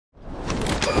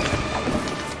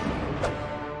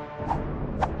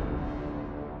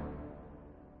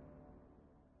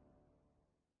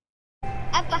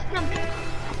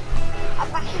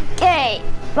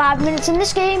5 minutes in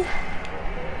this game.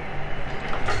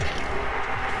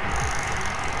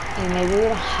 Yeah, maybe we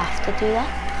don't have to do that.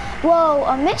 Whoa,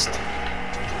 I missed.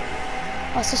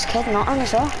 What's this kid not on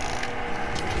as well?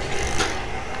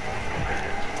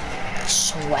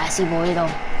 Sweaty boy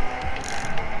though.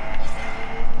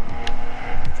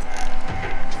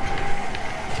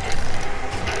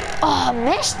 Oh, I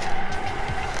missed.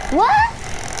 What?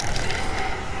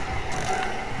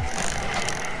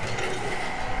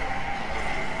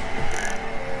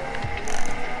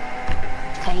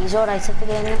 Okay, he's alright at the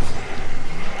game.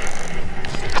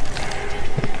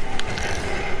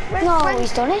 No,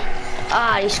 he's done it.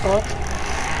 Ah, he scored.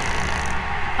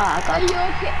 Ah, God. Are you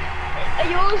okay? Are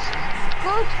yours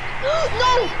good?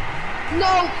 No!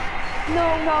 No! No,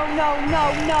 no, no, no,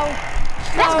 no.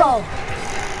 Let's go!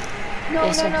 No,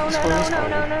 Yes, no, no, he's no, good, no, he's no, good.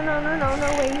 no, no, no, no, no, no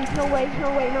way, no way, no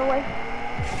way, no way.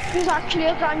 There's actually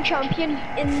a grand champion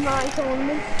in my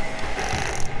tournament.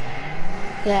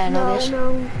 Yeah, no, No, there's.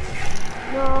 no.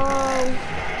 No.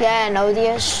 Yeah, no,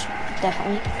 there's.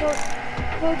 Definitely.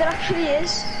 No, there actually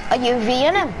is. Are you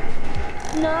V'ing him?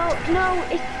 No, no,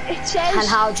 it says And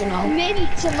how do you know? min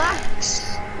to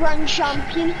max grand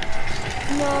champion.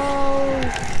 No.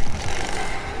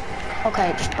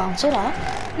 Okay, just bounce it up.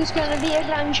 There's gonna be a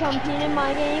grand champion in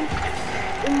my game,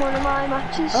 in one of my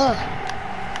matches. Oh,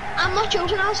 I'm not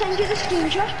joking, I'll send you the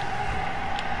screenshot.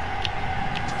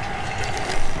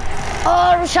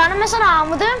 oh, I was trying to mess around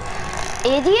with him.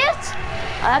 Idiot.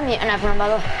 I'm muting everyone, by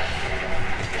the way.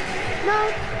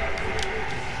 No.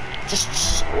 Just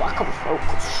so I can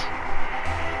focus.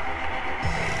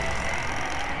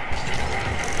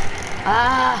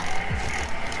 Ah.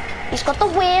 He's got the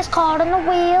worst car in the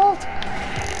world.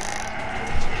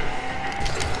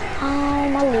 How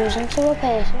am I losing to a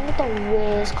person with the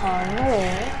worst car in the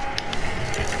world?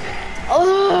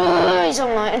 Oh, he's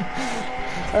annoying.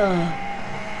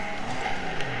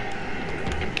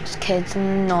 This kid's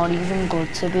not even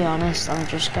good, to be honest. I'm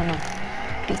just gonna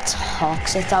be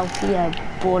toxic out here,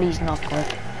 but he's not good.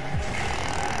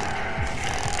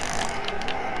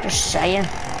 Just saying.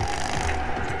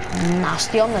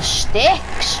 Nasty on the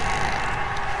sticks.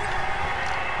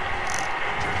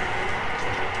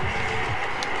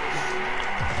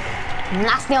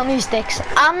 Nasty on these sticks.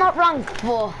 I'm not wrong,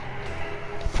 but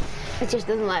it just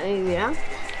doesn't let me be wrong.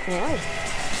 Yeah.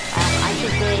 I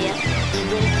should say yeah.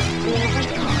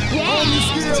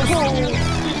 Let's go.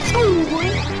 Let's go, boy.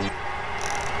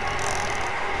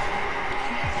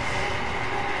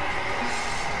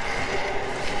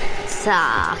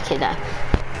 Suck it up.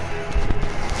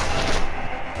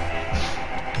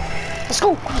 Let's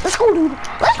go, dude.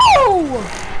 Let's go.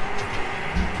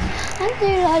 I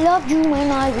said I loved you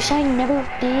when I wish I never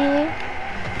did.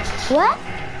 What?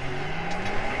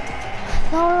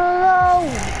 No.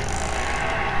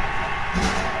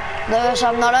 Lewis,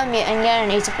 I'm not unmuting yet. I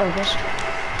need to focus.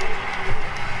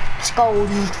 Let's go,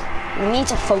 dude. We need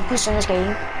to focus on this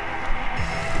game.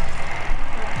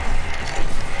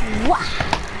 What?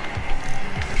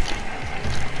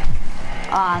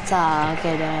 Ah, it's a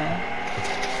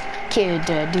kid,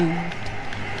 dude.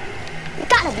 You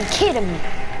gotta be kidding me.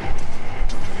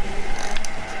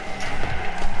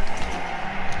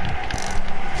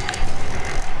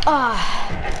 Ah.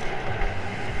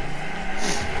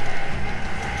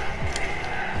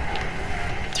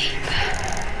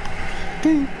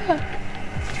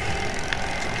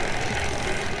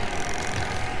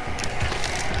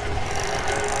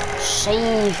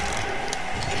 Save.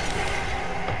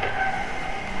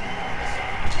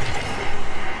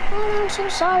 Oh, I'm so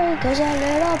sorry, cause I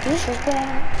let up you so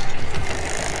bad.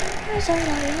 I said I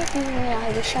love you and I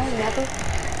wish I never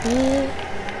did.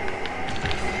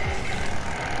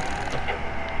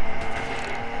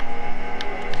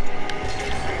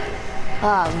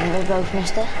 We both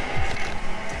missed it.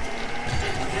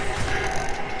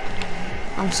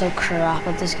 I'm so crap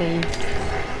at this game.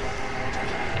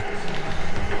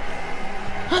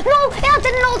 No! I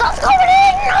didn't know that's coming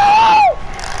in! No!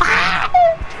 Ah!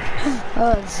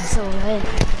 Oh, this is so late.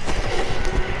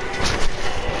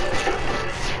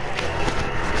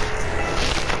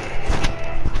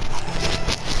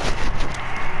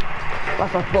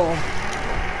 Like a ball.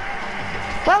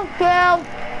 Thank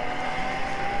you!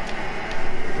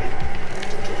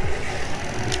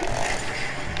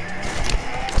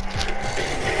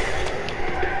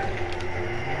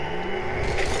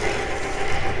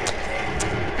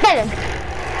 Get him!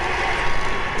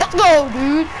 Let's go,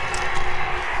 dude!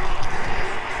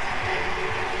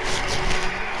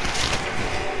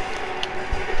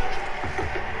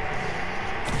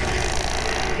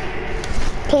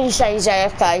 Please say he's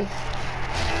AFK.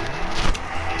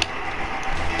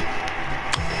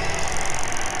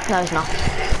 No, it's not.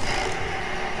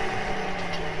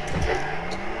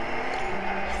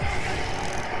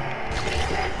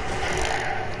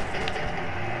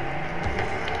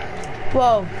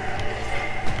 Whoa.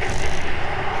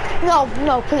 No,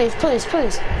 no, please, please,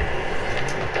 please.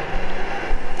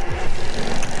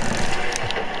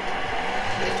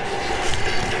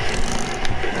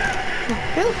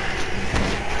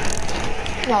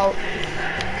 No.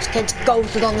 This kid's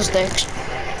goated on the sticks.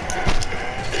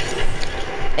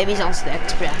 Maybe he's on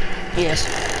sticks, but yeah, he is.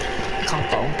 I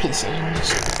can't go on PC on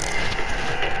this.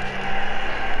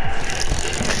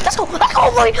 Let's go,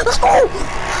 boy, let's go!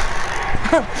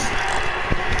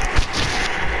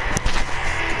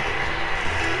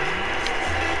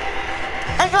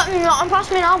 I'm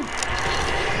past me now.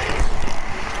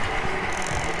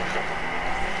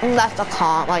 Left, I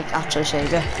can't like actually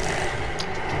save it.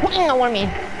 But you know what I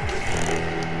mean.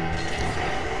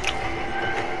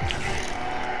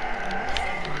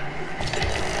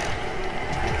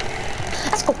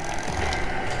 Let's go.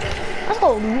 Let's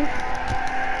go.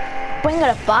 Bring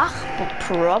it back, but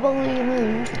probably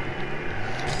move.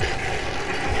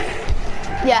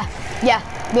 Yeah,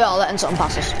 we are letting something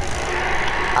pass us.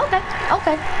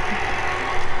 Okay.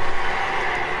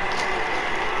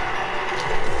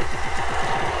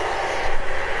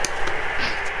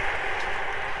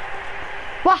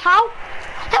 What, how?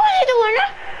 How is he doing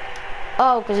it?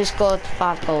 Oh, because he scored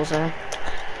 5 goals there.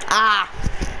 Ah.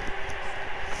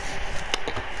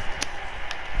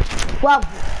 Well,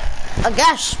 I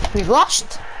guess we've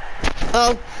lost.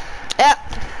 Oh, yeah.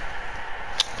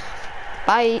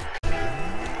 Bye.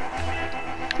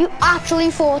 You actually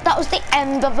thought that was the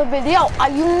end of the video? Are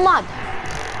you mad?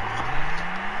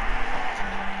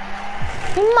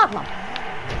 You mad, man?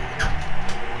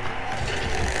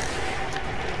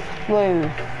 Whoa.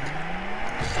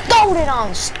 Golden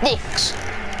on sticks.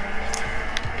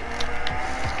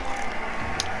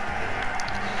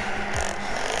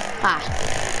 Ah.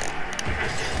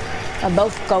 They're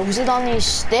both ghosted on these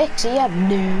sticks. You have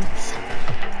noobs.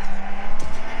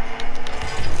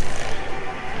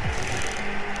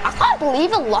 I can't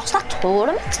believe I lost that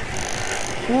tournament.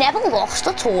 Never lost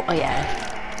a tournament yet.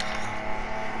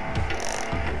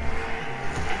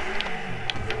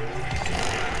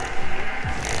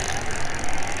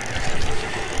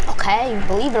 Okay,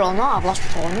 believe it or not, I've lost the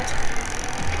tournament.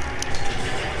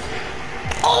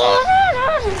 Oh!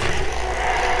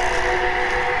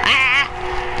 Ah!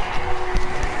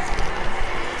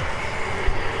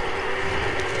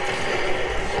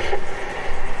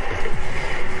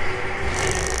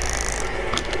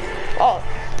 Oh!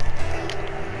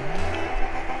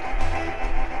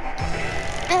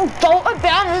 Don't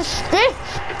abandon stick!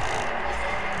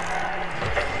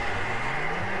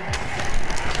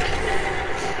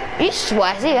 He's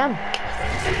sweaty, him.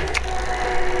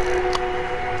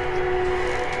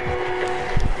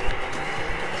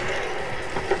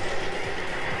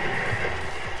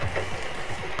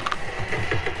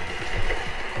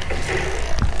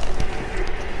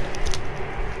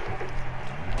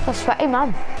 A sweaty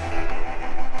man.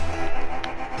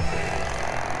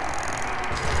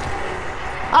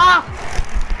 Ah!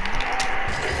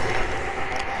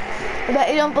 I bet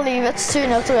you don't believe it's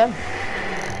 2-0 to him.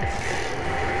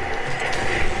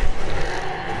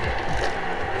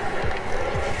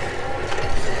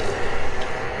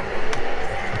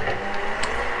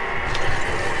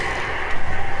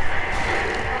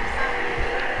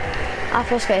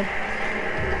 After this game.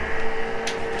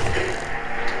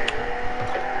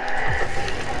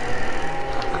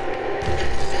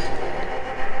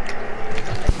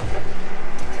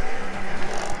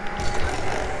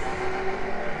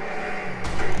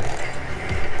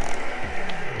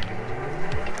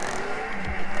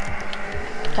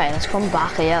 Okay, let's come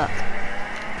back here.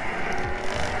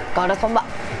 Gotta come back.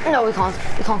 No, we can't.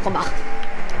 We can't come back.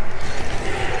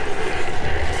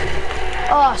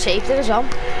 Oh, saved it as well.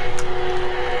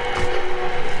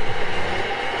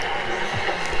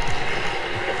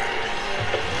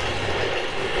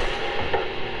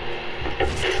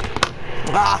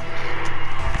 Ah.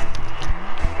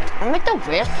 I'm like the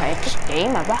worst player of this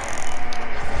game ever.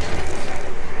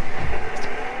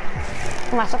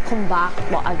 Unless I come back,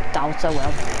 but I doubt I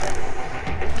will.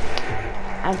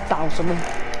 I doubt I will.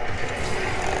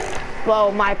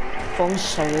 Well, my phone's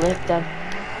so lit then.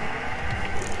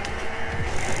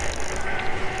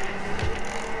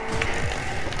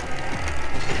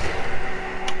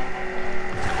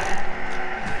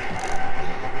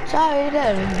 Sorry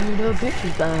that I do the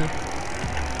bitches bad.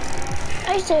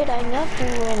 I said I loved you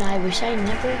and I wish I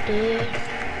never did.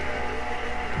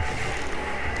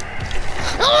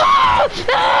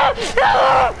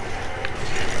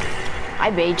 I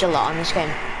rage a lot on this game.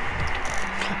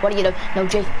 What are you doing? No,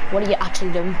 G, what are you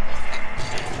actually doing?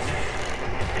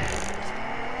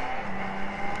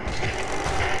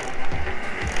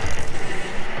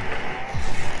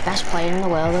 Best player in the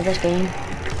world of this game.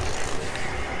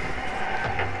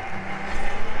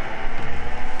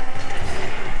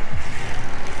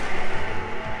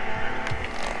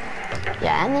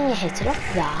 Yeah, and then you hit it up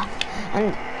there,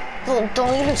 and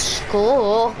don't even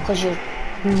score because you're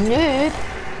noob.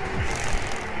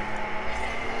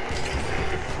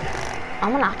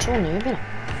 I'm an actual noob, you know.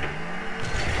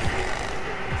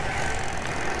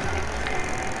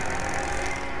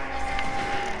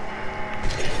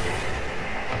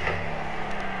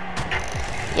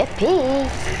 Yippee!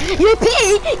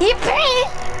 Yippee! Yippee!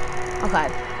 Okay,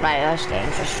 right, this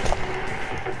game's just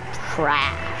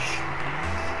trash.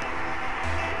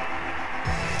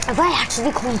 If I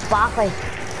actually come back, like,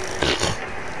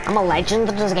 I'm a legend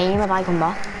of this game if I come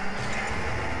back.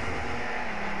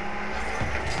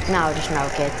 No, just no,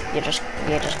 kid. You just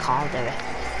can't do it.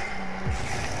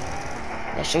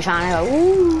 You're still trying to go,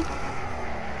 ooh.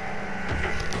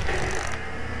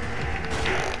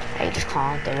 You just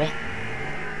can't do it.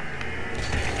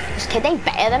 This kid ain't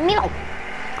better than me, though.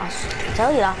 I'll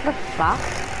tell you that for a fact.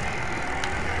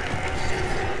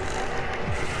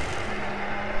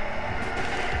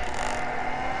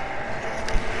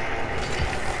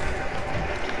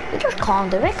 He just can't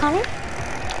do it, can he?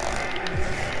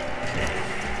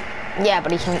 Yeah,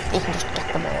 but he can just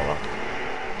get the ball up.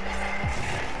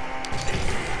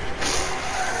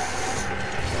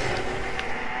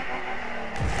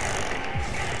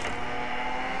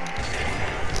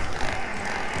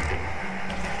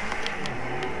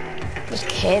 This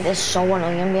kid is so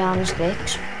annoying behind the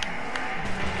sticks.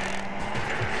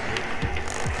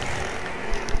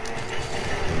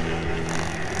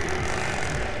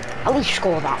 At least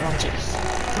score that one, jeez.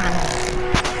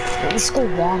 Man, at least score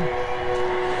one.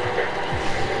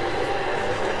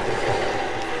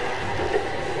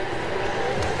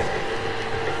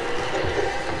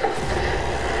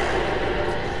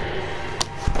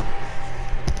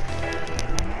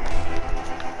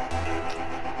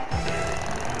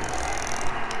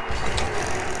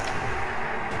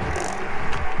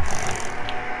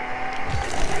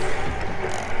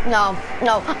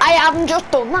 No, I haven't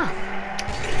just done that.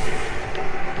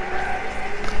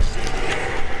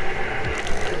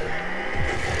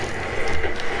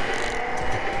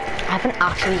 I haven't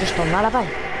actually just done that, have I?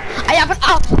 I haven't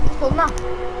actually done that.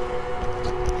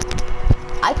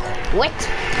 I quit.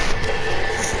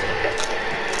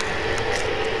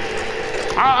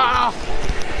 Ah!